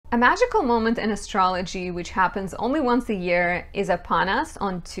A magical moment in astrology, which happens only once a year, is upon us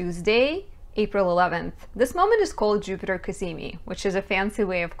on Tuesday, April 11th. This moment is called Jupiter Cazimi, which is a fancy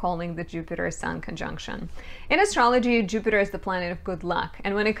way of calling the Jupiter-Sun conjunction. In astrology, Jupiter is the planet of good luck,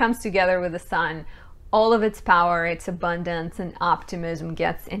 and when it comes together with the Sun, all of its power, its abundance, and optimism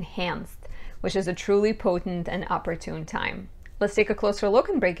gets enhanced, which is a truly potent and opportune time. Let's take a closer look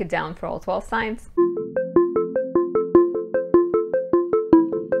and break it down for all 12 signs.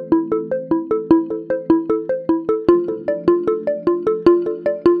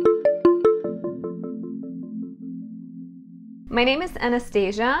 My name is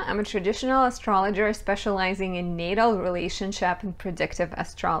Anastasia. I'm a traditional astrologer specializing in natal, relationship, and predictive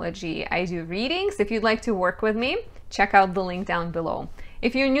astrology. I do readings. If you'd like to work with me, check out the link down below.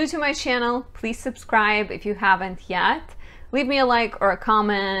 If you're new to my channel, please subscribe if you haven't yet. Leave me a like or a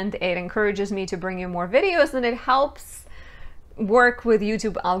comment. It encourages me to bring you more videos, and it helps work with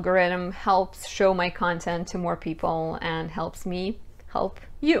YouTube algorithm, helps show my content to more people, and helps me help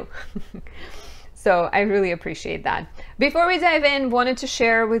you. So I really appreciate that. Before we dive in, wanted to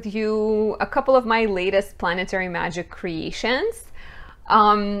share with you a couple of my latest planetary magic creations.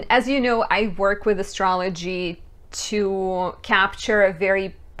 As you know, I work with astrology to capture a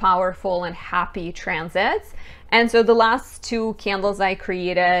very powerful and happy transits. And so the last two candles I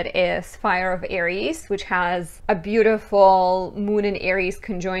created is Fire of Aries, which has a beautiful moon in Aries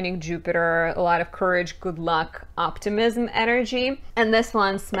conjoining Jupiter, a lot of courage, good luck, optimism energy. And this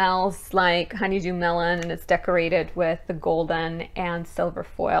one smells like honeydew melon, and it's decorated with the golden and silver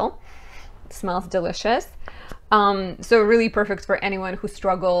foil. It smells delicious. So really perfect for anyone who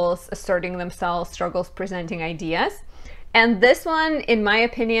struggles asserting themselves, struggles presenting ideas. And this one, in my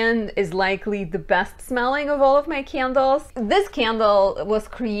opinion, is likely the best smelling of all of my candles. This candle was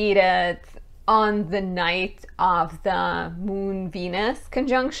created on the night of the Moon-Venus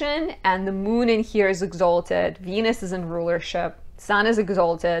conjunction, and the moon in here is exalted, Venus is in rulership, Sun is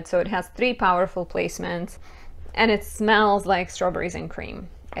exalted, so it has three powerful placements, and it smells like strawberries and cream.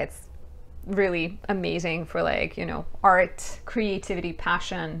 It's really amazing for, like, you know, art, creativity,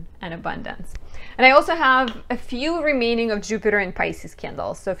 passion, and abundance. And I also have a few remaining of Jupiter and Pisces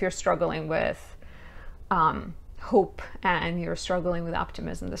candles. So if you're struggling with hope and you're struggling with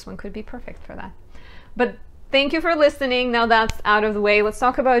optimism, this one could be perfect for that. But thank you for listening. Now that's out of the way, let's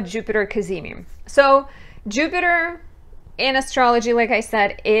talk about Jupiter Cazimi. So Jupiter in astrology, like I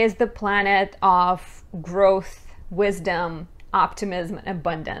said, is the planet of growth, wisdom, optimism, and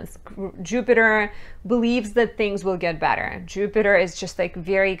abundance. Jupiter believes that things will get better. Jupiter is just like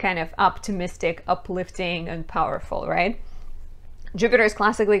very kind of optimistic, uplifting, and powerful, right? Jupiter is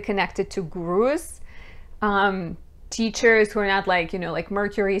classically connected to gurus, teachers who are not like, you know, like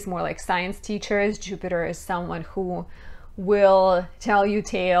Mercury is more like science teachers. Jupiter is someone who will tell you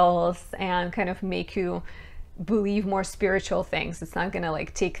tales and kind of make you believe more spiritual things. It's not gonna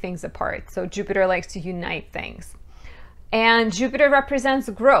like take things apart. So Jupiter likes to unite things. And Jupiter represents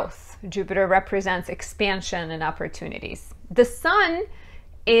growth. Jupiter represents expansion and opportunities. The Sun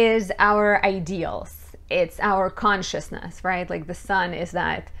is our ideals. It's our consciousness, right? Like the Sun is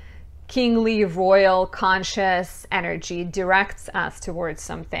that kingly, royal, conscious energy, directs us towards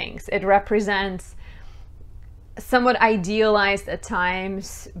some things. It represents somewhat idealized at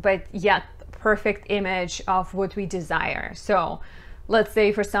times, but yet perfect image of what we desire. So let's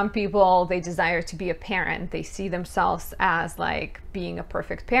say for some people, they desire to be a parent. They see themselves as like being a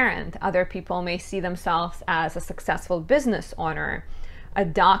perfect parent. Other people may see themselves as a successful business owner, a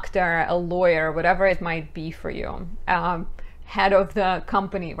doctor, a lawyer, whatever it might be for you. Head of the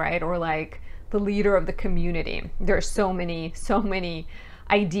company, right? Or like the leader of the community. There are so many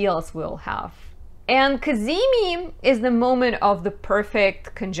ideals we'll have. And Cazimi is the moment of the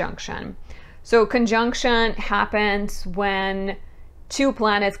perfect conjunction. So conjunction happens when two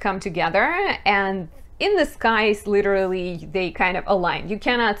planets come together, and in the skies, literally, they kind of align. You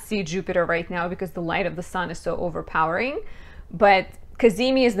cannot see Jupiter right now because the light of the Sun is so overpowering, but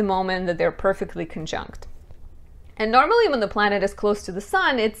Cazimi is the moment that they're perfectly conjunct. And normally when the planet is close to the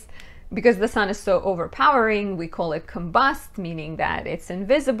Sun, it's because the Sun is so overpowering, we call it combust, meaning that it's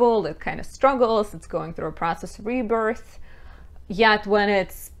invisible, it kind of struggles, it's going through a process of rebirth. Yet when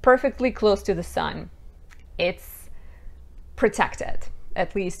it's perfectly close to the Sun, it's protected.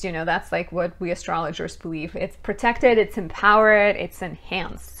 At least, you know, that's like what we astrologers believe. It's protected, it's empowered, it's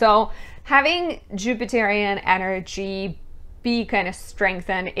enhanced. So having Jupiterian energy be kind of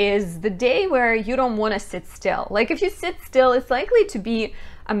strengthened is the day where you don't want to sit still. Like if you sit still, it's likely to be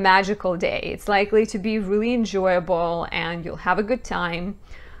a magical day. It's likely to be really enjoyable and you'll have a good time.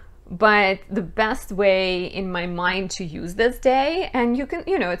 But the best way in my mind to use this day, and you can,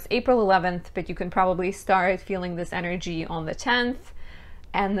 it's April 11th, but you can probably start feeling this energy on the 10th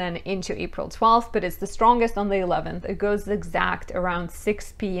and then into April 12th, but it's the strongest on the 11th. It goes exact around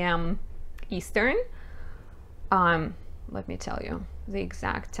 6 p.m. Eastern. Let me tell you the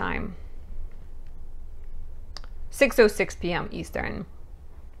exact time. 6:06 p.m. Eastern.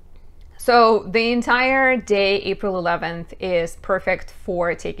 So the entire day, April 11th, is perfect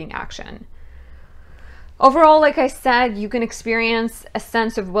for taking action. Overall, like I said, you can experience a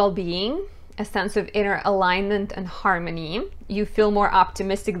sense of well-being, a sense of inner alignment and harmony. You feel more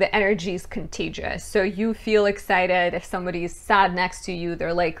optimistic. The energy is contagious. So you feel excited. If somebody is sad next to you,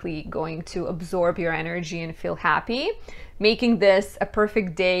 they're likely going to absorb your energy and feel happy, making this a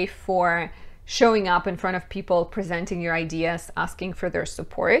perfect day for showing up in front of people, presenting your ideas, asking for their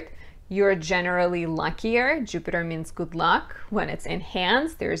support. You're generally luckier. Jupiter means good luck. When it's in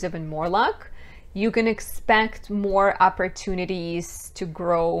hands, there's even more luck. You can expect more opportunities to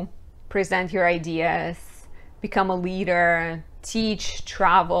grow, present your ideas, become a leader, teach,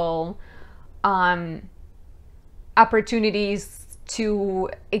 travel, opportunities to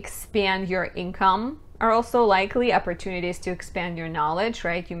expand your income are also likely, opportunities to expand your knowledge,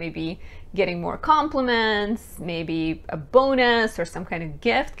 right? You may be getting more compliments, maybe a bonus or some kind of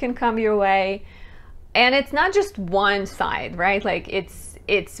gift can come your way. And it's not just one side, right? Like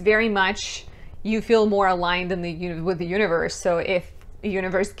it's very much, you feel more aligned with the universe. So if the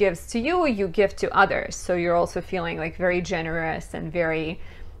universe gives to you, you give to others. So you're also feeling like very generous and very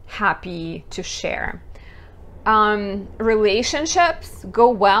happy to share. Relationships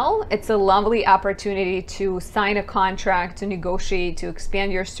go well. It's a lovely opportunity to sign a contract, to negotiate, to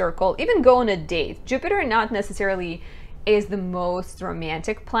expand your circle, even go on a date. Jupiter not necessarily is the most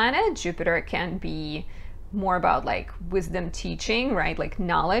romantic planet. Jupiter can be more about like wisdom teaching, right? Like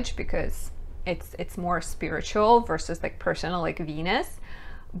knowledge, because it's more spiritual versus like personal, like Venus.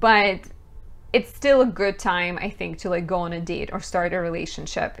 But it's still a good time, I think, to like go on a date or start a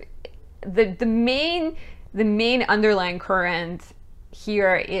relationship. The main underlying current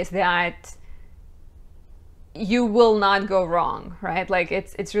here is that you will not go wrong, right? Like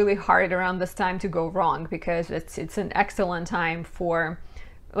it's really hard around this time to go wrong, because it's an excellent time for,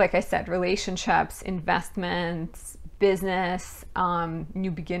 like I said, relationships, investments, business,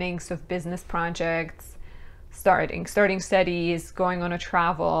 new beginnings of business projects, starting studies, going on a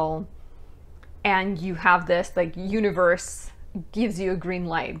travel, and you have this like universe gives you a green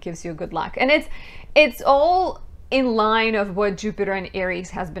light, gives you a good luck. And it's all in line of what Jupiter in Aries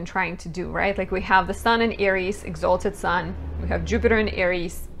has been trying to do, right? Like we have the Sun in Aries, exalted Sun, we have Jupiter in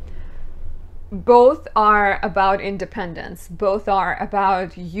Aries. Both are about independence. Both are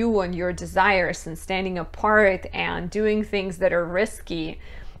about you and your desires and standing apart and doing things that are risky.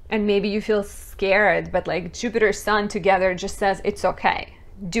 And maybe you feel scared, but like Jupiter Sun together just says it's okay.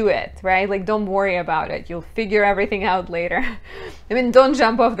 Do it, right? Like don't worry about it. You'll figure everything out later. I mean, don't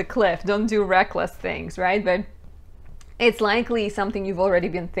jump off the cliff. Don't do reckless things, right? But it's likely something you've already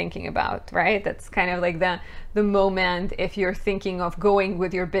been thinking about, right? That's kind of like the moment if you're thinking of going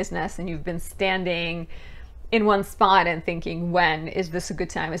with your business and you've been standing in one spot and thinking, when is this a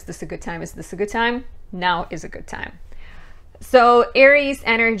good time? Is this a good time? Is this a good time? Now is a good time. So Aries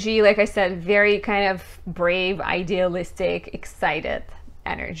energy, like I said, very kind of brave, idealistic, excited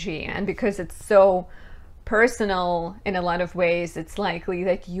energy. And because it's so personal in a lot of ways, it's likely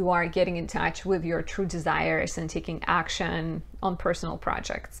that you are getting in touch with your true desires and taking action on personal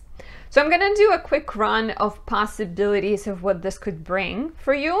projects. So I'm going to do a quick run of possibilities of what this could bring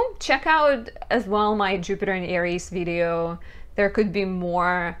for you. Check out as well my Jupiter in Aries video. There could be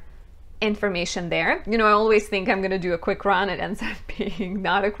more information there. You know, I always think I'm going to do a quick run. It ends up being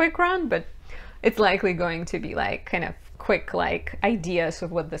not a quick run, but it's likely going to be like kind of quick like ideas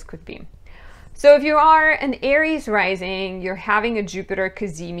of what this could be. So if you are an Aries rising, you're having a Jupiter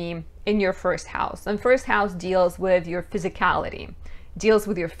Cazimi in your first house. And first house deals with your physicality, deals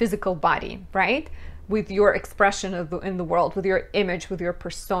with your physical body, right? With your expression in the world, with your image, with your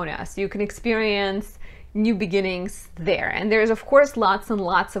persona. So you can experience new beginnings there. And there's of course lots and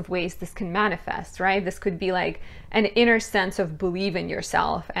lots of ways this can manifest, right? This could be like an inner sense of belief in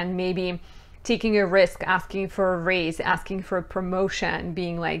yourself and maybe taking a risk, asking for a raise, asking for a promotion,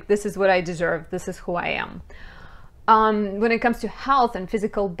 being like, this is what I deserve, this is who I am. When it comes to health and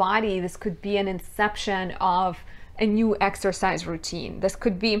physical body, this could be an inception of a new exercise routine. This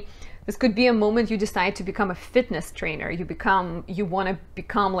could be a moment you decide to become a fitness trainer. You want to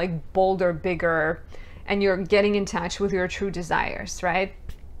become like bolder, bigger, and you're getting in touch with your true desires, right?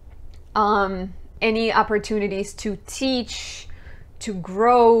 Any opportunities to teach, to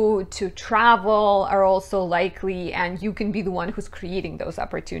grow, to travel are also likely, and you can be the one who's creating those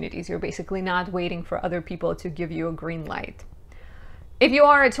opportunities. You're basically not waiting for other people to give you a green light. If you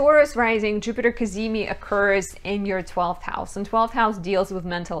are a Taurus rising, Jupiter Cazimi occurs in your 12th house, and 12th house deals with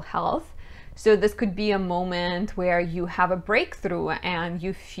mental health. So this could be a moment where you have a breakthrough and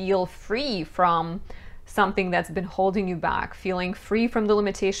you feel free from something that's been holding you back, feeling free from the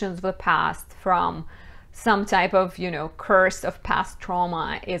limitations of the past, from some type of, curse of past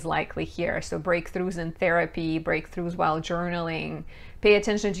trauma is likely here. So breakthroughs in therapy, breakthroughs while journaling. Pay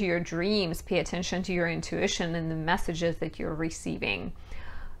attention to your dreams, pay attention to your intuition and the messages that you're receiving.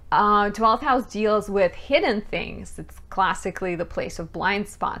 12th house deals with hidden things. It's classically the place of blind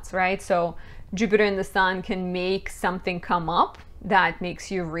spots, right? So Jupiter and the Sun can make something come up that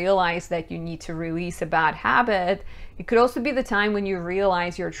makes you realize that you need to release a bad habit. It could also be the time when you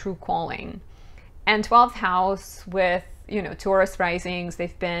realize your true calling. And 12th house with, Taurus risings,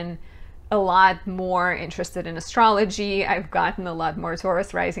 they've been a lot more interested in astrology. I've gotten a lot more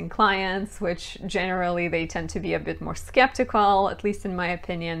Taurus rising clients, which generally they tend to be a bit more skeptical, at least in my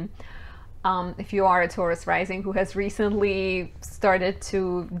opinion. If you are a Taurus rising who has recently started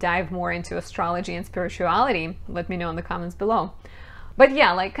to dive more into astrology and spirituality, let me know in the comments below. But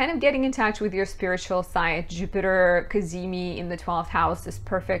yeah, like kind of getting in touch with your spiritual side. Jupiter Cazimi in the 12th house is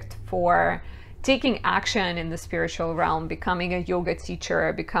perfect for taking action in the spiritual realm, becoming a yoga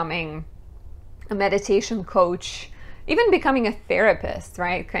teacher, becoming a meditation coach, even becoming a therapist,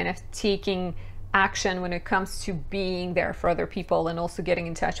 right? Kind of taking action when it comes to being there for other people and also getting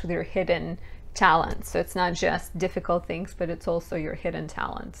in touch with your hidden talents. So it's not just difficult things, but it's also your hidden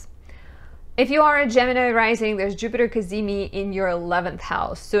talents. If you are a Gemini rising, there's Jupiter Cazimi in your 11th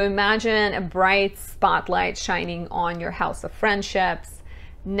house. So imagine a bright spotlight shining on your house of friendships,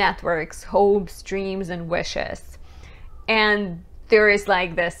 networks, hopes, dreams, and wishes. And there is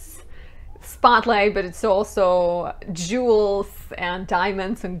like this spotlight, but it's also jewels and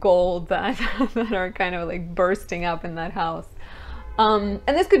diamonds and gold that are kind of like bursting up in that house. And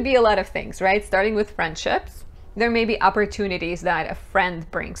this could be a lot of things, right? Starting with friendships. There may be opportunities that a friend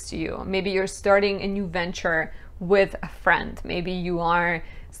brings to you. Maybe you're starting a new venture with a friend. Maybe you are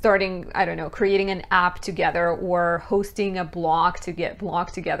starting, I don't know, creating an app together or hosting a blog to get blog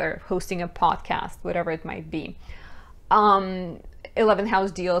together, hosting a podcast, whatever it might be. 11th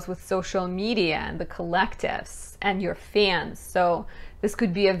house deals with social media and the collectives and your fans. So this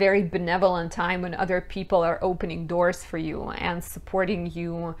could be a very benevolent time when other people are opening doors for you and supporting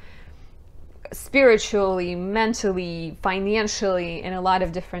you spiritually, mentally, financially, in a lot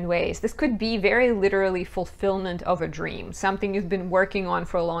of different ways. This could be very literally fulfillment of a dream, something you've been working on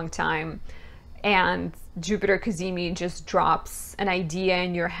for a long time, and Jupiter Cazimi just drops an idea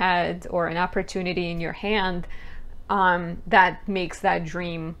in your head or an opportunity in your hand that makes that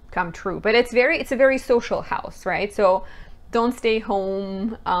dream come true. But it's a very social house, right? So don't stay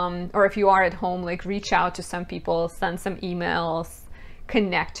home, or if you are at home, like reach out to some people, send some emails,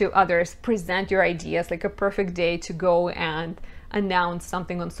 connect to others, present your ideas, like a perfect day to go and announce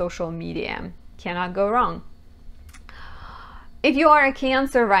something on social media. Cannot go wrong. If you are a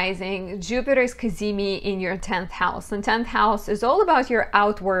Cancer rising, Jupiter is Cazimi in your 10th house. And 10th house is all about your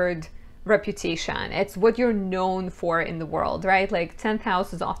outward reputation. It's what you're known for in the world, right? Like 10th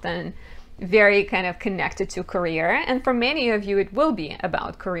house is often very kind of connected to career. And for many of you, it will be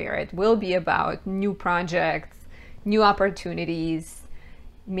about career. It will be about new projects, new opportunities,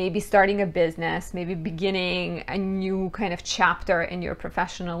 maybe starting a business, maybe beginning a new kind of chapter in your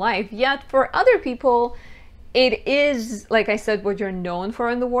professional life. Yet for other people, it is, like I said, what you're known for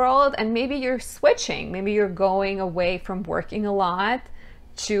in the world. And maybe you're switching. Maybe you're going away from working a lot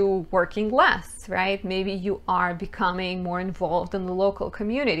to working less, right? Maybe you are becoming more involved in the local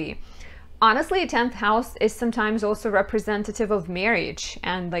community. Honestly, 10th house is sometimes also representative of marriage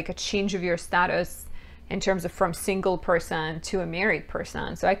and like a change of your status in terms of from single person to a married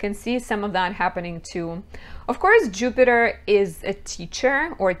person. So I can see some of that happening too. Of course, Jupiter is a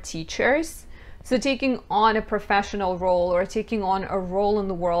teacher or teachers. So taking on a professional role or taking on a role in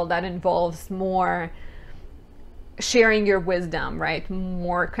the world that involves more sharing your wisdom, right?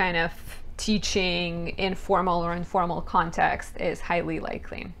 More kind of teaching in formal or informal context is highly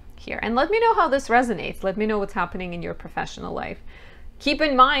likely here. And let me know how this resonates. Let me know what's happening in your professional life. Keep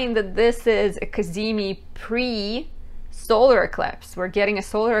in mind that this is a Cazimi pre-solar eclipse. We're getting a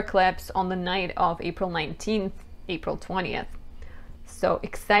solar eclipse on the night of April 19th, April 20th. So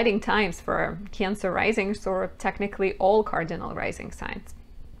exciting times for Cancer risings, or technically all cardinal rising signs.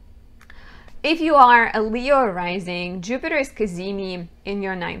 If you are a Leo rising, Jupiter is Cazimi in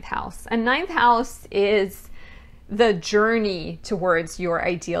your 9th house. And 9th house is the journey towards your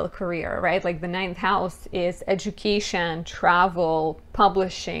ideal career, right? Like the ninth house is education, travel,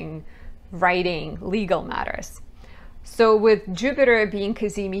 publishing, writing, legal matters. So with Jupiter being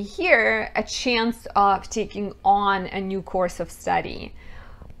Cazimi here, a chance of taking on a new course of study,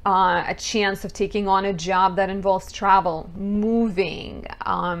 a chance of taking on a job that involves travel, moving,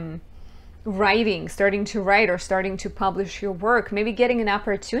 writing, starting to write or starting to publish your work, maybe getting an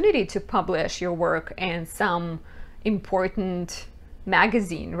opportunity to publish your work in some important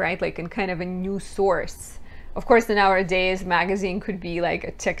magazine, right? Like in kind of a new source. Of course, in our days, magazine could be like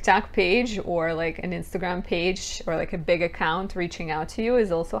a TikTok page or like an Instagram page or like a big account reaching out to you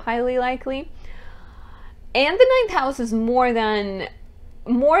is also highly likely. And the ninth house is more than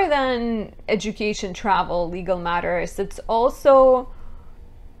education, travel, legal matters. It's also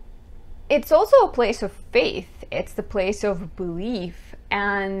a place of faith. It's the place of belief.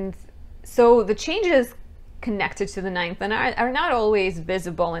 And so the changes connected to the ninth and are not always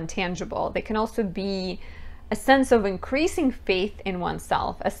visible and tangible. They can also be a sense of increasing faith in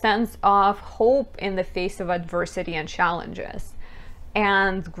oneself, a sense of hope in the face of adversity and challenges,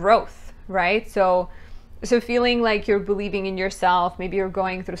 and growth, right? So feeling like you're believing in yourself, maybe you're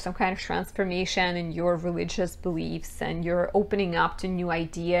going through some kind of transformation in your religious beliefs and you're opening up to new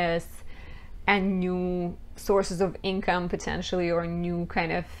ideas and new sources of income potentially, or new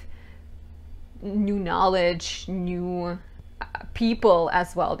kind of new knowledge, new people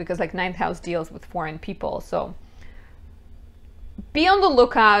as well, because like ninth house deals with foreign people. So be on the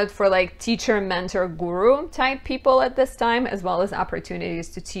lookout for like teacher, mentor, guru type people at this time, as well as opportunities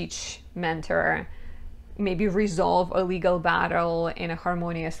to teach, mentor, maybe resolve a legal battle in a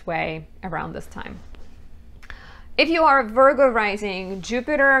harmonious way around this time. If you are Virgo rising,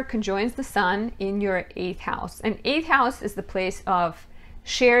 Jupiter conjoins the sun in your 8th house. And 8th house is the place of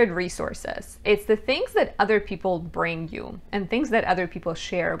shared resources. It's the things that other people bring you and things that other people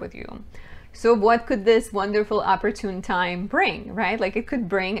share with you. So what could this wonderful opportune time bring, right? Like it could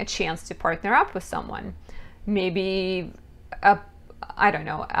bring a chance to partner up with someone. Maybe an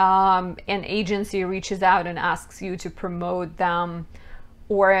agency reaches out and asks you to promote them,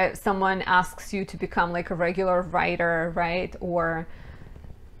 or someone asks you to become like a regular writer, right? Or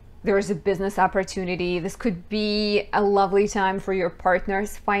there's a business opportunity. This could be a lovely time for your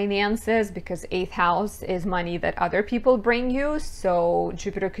partner's finances, because 8th house is money that other people bring you. So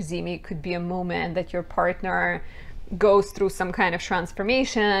Jupiter Cazimi could be a moment that your partner goes through some kind of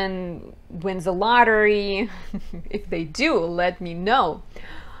transformation, wins a lottery. If they do, let me know.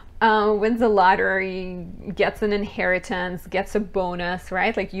 Wins a lottery, gets an inheritance, gets a bonus,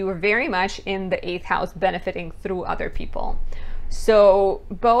 right? Like you are very much in the 8th house benefiting through other people. So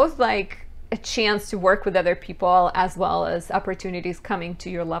both like a chance to work with other people as well as opportunities coming to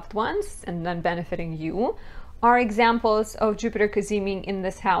your loved ones and then benefiting you are examples of Jupiter Cazimi in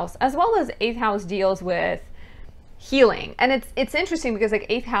this house, as well as 8th house deals with healing. And it's interesting because like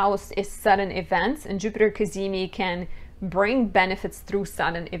 8th house is sudden events, and Jupiter Cazimi can bring benefits through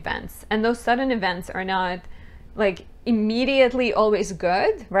sudden events. And those sudden events are not like immediately always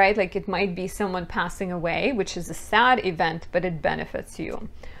good, right? Like it might be someone passing away, which is a sad event, but it benefits you.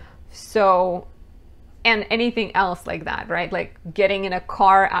 So, and anything else like that, right? Like getting in a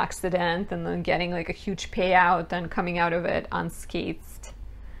car accident and then getting like a huge payout and coming out of it unscathed.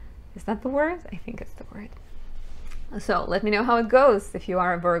 Is that the word? I think it's the word. So let me know how it goes if you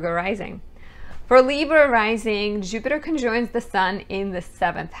are a Virgo rising. For Libra rising, Jupiter conjoins the sun in the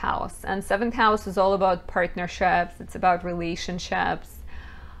 7th house. And 7th house is all about partnerships. It's about relationships,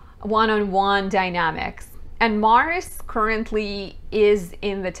 one-on-one dynamics. And Mars currently is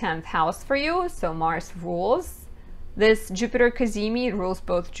in the 10th house for you. So Mars rules. This Jupiter Cazimi rules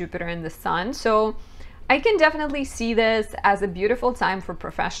both Jupiter and the sun. So I can definitely see this as a beautiful time for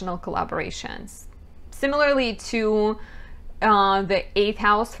professional collaborations. Similarly to the 8th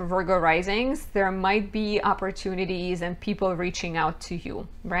house for Virgo risings, there might be opportunities and people reaching out to you,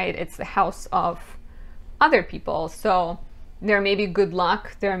 right? It's the house of other people. So there may be good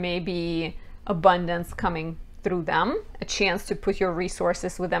luck, there may be abundance coming through them, a chance to put your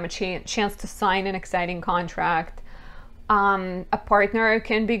resources with them, a chance to sign an exciting contract. A partner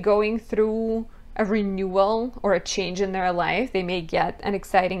can be going through a renewal or a change in their life. They may get an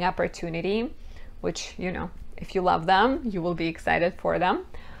exciting opportunity, which, you know, if you love them, you will be excited for them.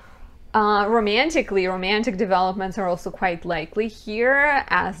 Romantically, romantic developments are also quite likely here,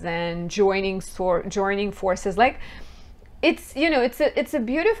 as in joining forces. Like it's, you know, it's a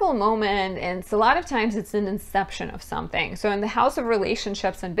beautiful moment, and it's a lot of times it's an inception of something. So in the house of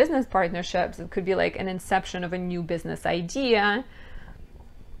relationships and business partnerships, it could be like an inception of a new business idea.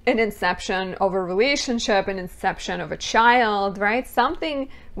 an inception of a relationship, an inception of a child, right? Something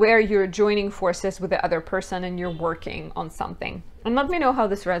where you're joining forces with the other person and you're working on something. And let me know how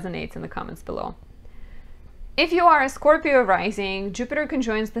this resonates in the comments below. If you are a Scorpio rising, Jupiter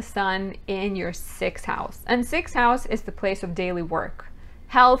conjoins the sun in your 6th house. And 6th house is the place of daily work,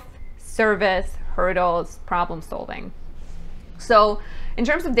 health, service, hurdles, problem solving. So in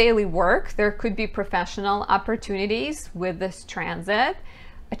terms of daily work, there could be professional opportunities with this transit,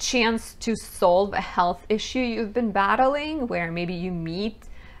 a chance to solve a health issue you've been battling, where maybe you meet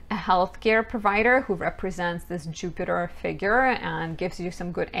a healthcare provider who represents this Jupiter figure and gives you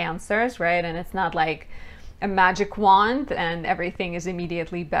some good answers, right? And it's not like a magic wand and everything is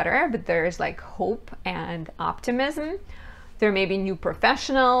immediately better, but there's like hope and optimism. There may be new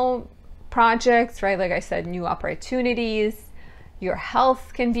professional projects, right? Like I said, new opportunities. Your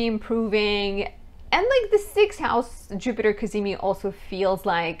health can be improving. And like the 6th house, Jupiter Cazimi also feels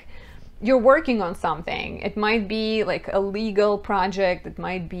like you're working on something. It might be like a legal project. It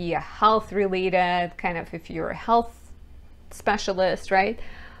might be a health related, kind of if you're a health specialist, right?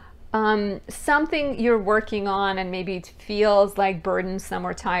 Something you're working on, and maybe it feels like burdensome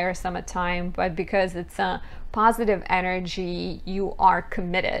or tiresome at times, but because it's a positive energy, you are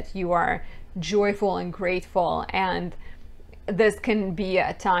committed, you are joyful and grateful, and this can be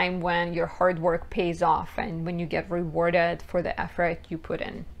a time when your hard work pays off and when you get rewarded for the effort you put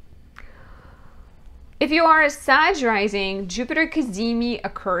in. If you are a Sag rising, Jupiter Cazimi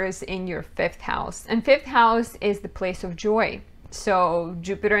occurs in your 5th house, and 5th house is the place of joy. So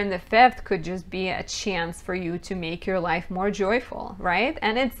Jupiter in the 5th could just be a chance for you to make your life more joyful, right?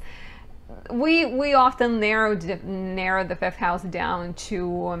 And it's we often narrow the 5th house down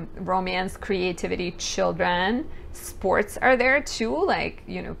to romance, creativity, children. Sports are there too, like,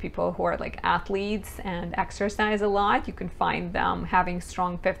 you know, people who are like athletes and exercise a lot. You can find them having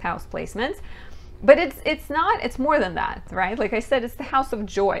strong 5th house placements. But it's more than that, right? Like I said, it's the house of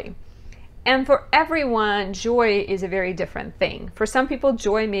joy. And for everyone, joy is a very different thing. For some people,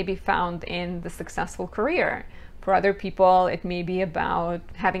 joy may be found in the successful career. For other people, it may be about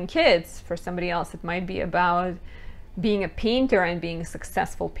having kids. For somebody else, it might be about being a painter and being a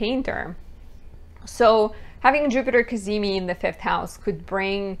successful painter. So having Jupiter Cazimi in the 5th house could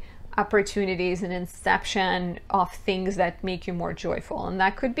bring opportunities and inception of things that make you more joyful. And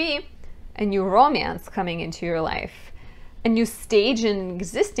that could be a new romance coming into your life, a new stage in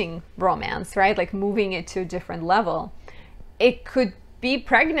existing romance, right? Like moving it to a different level. It could be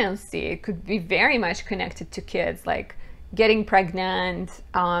pregnancy. It could be very much connected to kids, like getting pregnant,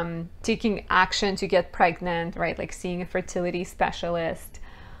 taking action to get pregnant, right? Like seeing a fertility specialist,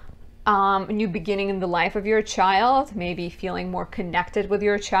 a new beginning in the life of your child, maybe feeling more connected with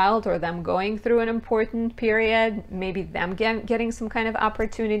your child or them going through an important period, maybe them getting some kind of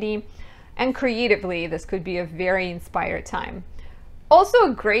opportunity. And creatively, this could be a very inspired time.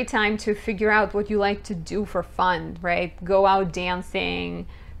 Also a great time to figure out what you like to do for fun, right? Go out dancing,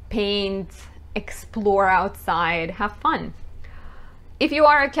 paint, explore outside, have fun. If you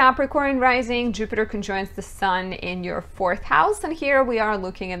are a Capricorn rising, Jupiter conjoins the sun in your 4th house. And here we are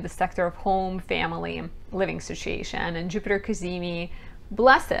looking at the sector of home, family, living situation. And Jupiter Cazimi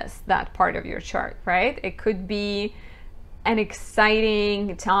blesses that part of your chart, right? It could be an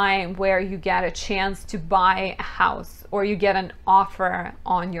exciting time where you get a chance to buy a house, or you get an offer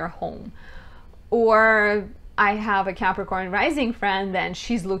on your home. Or I have a Capricorn rising friend, and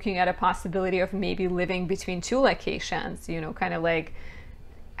she's looking at a possibility of maybe living between 2 locations, you know, kind of like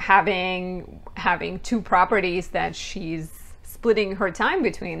having 2 properties that she's splitting her time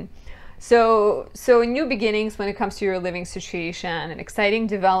between. So new beginnings when it comes to your living situation, an exciting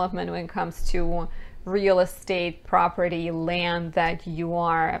development when it comes to real estate, property, land that you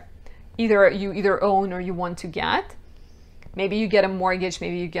either own or you want to get. Maybe you get a mortgage,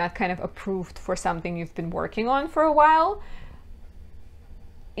 maybe you get kind of approved for something you've been working on for a while.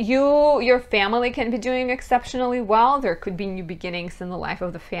 Your family can be doing exceptionally well. There could be new beginnings in the life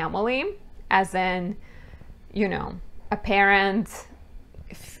of the family, as in, you know, a parent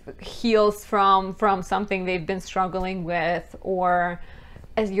heals from something they've been struggling with, or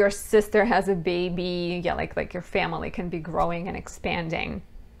as your sister has a baby, yeah, like your family can be growing and expanding.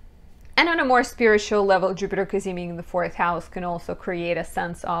 And on a more spiritual level, Jupiter Cazimi in the 4th house can also create a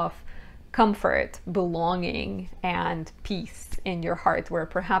sense of comfort, belonging, and peace in your heart, where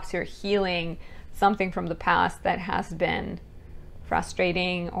perhaps you're healing something from the past that has been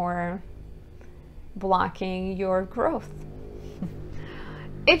frustrating or blocking your growth.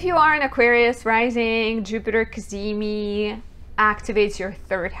 If you are an Aquarius rising, Jupiter Cazimi activates your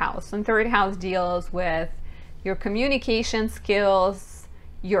 3rd house, and 3rd house deals with your communication skills,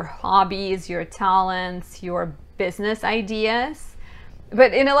 your hobbies, your talents, your business ideas.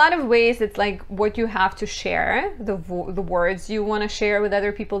 But in a lot of ways, it's like what you have to share, the words you want to share with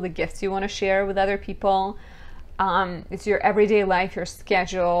other people, the gifts you want to share with other people. It's your everyday life, your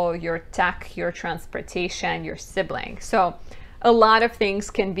schedule, your tech, your transportation, your sibling. So a lot of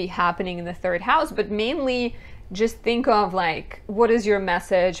things can be happening in the third house, but mainly just think of like, what is your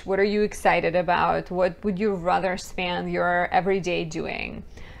message? What are you excited about? What would you rather spend your everyday doing?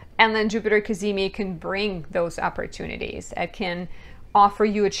 And then Jupiter Cazimi can bring those opportunities. It can offer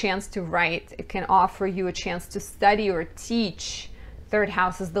you a chance to write. It can offer you a chance to study or teach. Third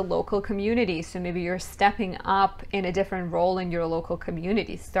house is the local community. So maybe you're stepping up in a different role in your local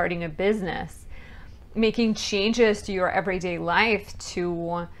community, starting a business, making changes to your everyday life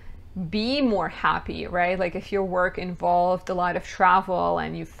to be more happy, right? Like if your work involved a lot of travel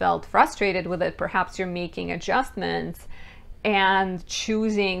and you felt frustrated with it, perhaps you're making adjustments and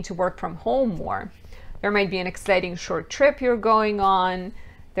choosing to work from home more. There might be an exciting short trip you're going on.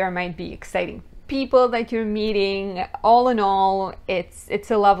 There might be exciting people that you're meeting. All in all, it's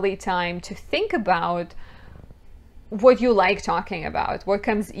a lovely time to think about what you like talking about, what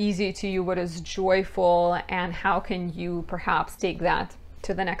comes easy to you, what is joyful, and how can you perhaps take that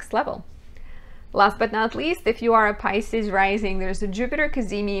to the next level. Last but not least, if you are a Pisces rising, there's a Jupiter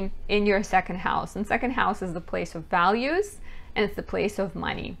Cazimi in your second house. And second house is the place of values, and it's the place of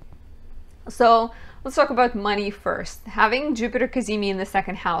money. So let's talk about money first. Having Jupiter Cazimi in the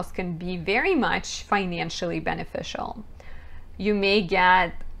second house can be very much financially beneficial. You may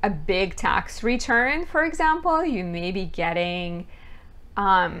get a big tax return, for example. You may be getting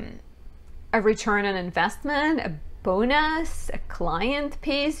a return on investment, a bonus, a client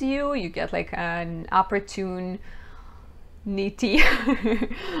pays you, you get like an opportunity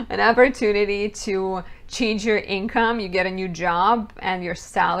an opportunity to change your income. You get a new job and your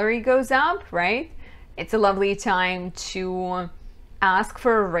salary goes up, right? It's a lovely time to ask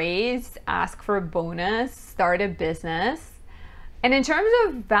for a raise, ask for a bonus, start a business. And in terms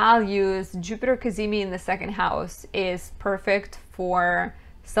of values, Jupiter Cazimi in the second house is perfect for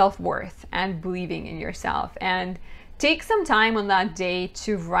self-worth and believing in yourself. And take some time on that day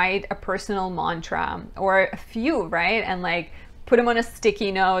to write a personal mantra or a few, right? And like put them on a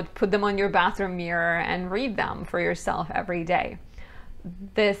sticky note, put them on your bathroom mirror and read them for yourself every day.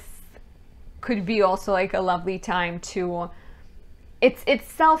 This could be also like a lovely time to, it's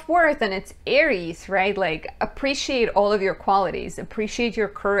self-worth and it's Aries, right? Like appreciate all of your qualities, appreciate your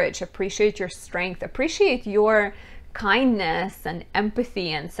courage, appreciate your strength, appreciate your kindness and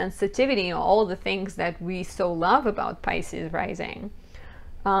empathy and sensitivity and all the things that we so love about Pisces rising.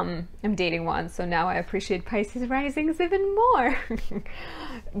 I'm dating one, so now I appreciate Pisces risings even more.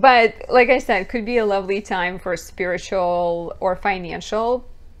 But like I said, it could be a lovely time for spiritual or financial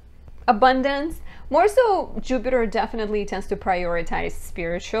abundance. More so, Jupiter definitely tends to prioritize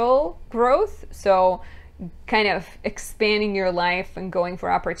spiritual growth. So kind of expanding your life and going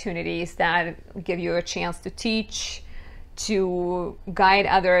for opportunities that give you a chance to teach, to guide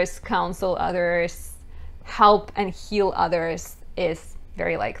others, counsel others, help and heal others is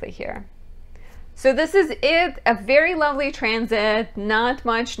very likely here. So this is it, a very lovely transit, not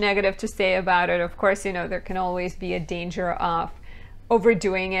much negative to say about it. Of course, you know, there can always be a danger of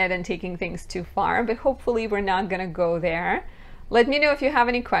overdoing it and taking things too far, but hopefully we're not going to go there. Let me know if you have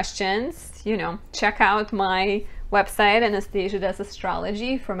any questions. You know, check out my website, Anastasia Does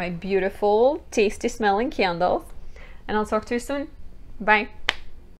Astrology, for my beautiful, tasty smelling candles. And I'll talk to you soon. Bye.